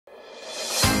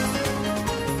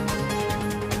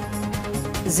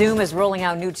Zoom is rolling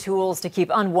out new tools to keep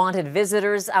unwanted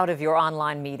visitors out of your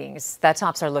online meetings. That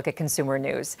tops our look at consumer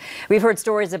news. We've heard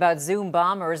stories about Zoom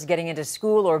bombers getting into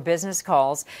school or business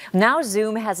calls. Now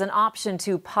Zoom has an option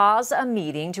to pause a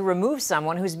meeting to remove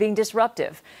someone who's being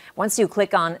disruptive. Once you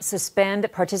click on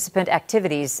Suspend Participant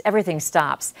Activities, everything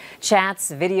stops.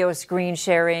 Chats, video screen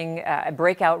sharing,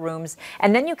 breakout rooms,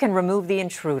 and then you can remove the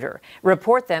intruder,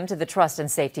 report them to the Trust and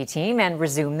Safety team, and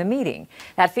resume the meeting.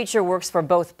 That feature works for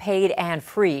both paid and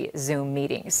free Zoom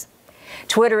meetings.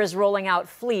 Twitter is rolling out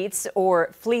Fleets,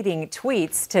 or fleeting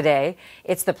tweets, today.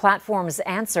 It's the platform's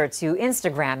answer to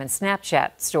Instagram and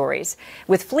Snapchat stories.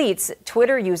 With Fleets,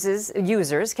 Twitter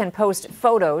users can post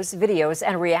photos, videos,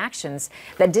 and reactions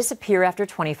that disappear after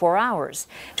 24 hours.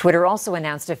 Twitter also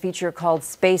announced a feature called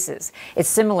Spaces. It's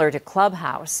similar to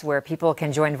Clubhouse, where people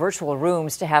can join virtual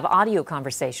rooms to have audio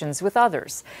conversations with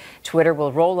others. Twitter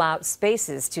will roll out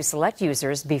Spaces to select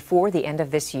users before the end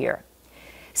of this year.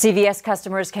 CVS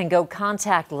customers can go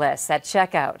contactless at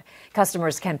checkout.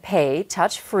 Customers can pay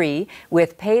touch-free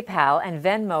with PayPal and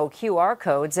Venmo QR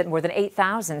codes at more than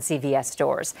 8,000 CVS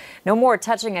stores. No more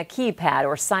touching a keypad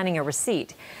or signing a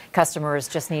receipt. Customers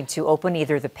just need to open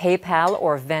either the PayPal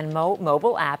or Venmo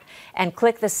mobile app and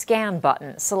click the Scan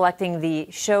button, selecting the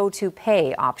Show to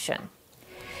Pay option.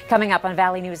 Coming up on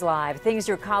Valley News Live, things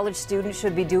your college student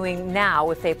should be doing now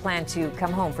if they plan to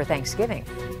come home for Thanksgiving.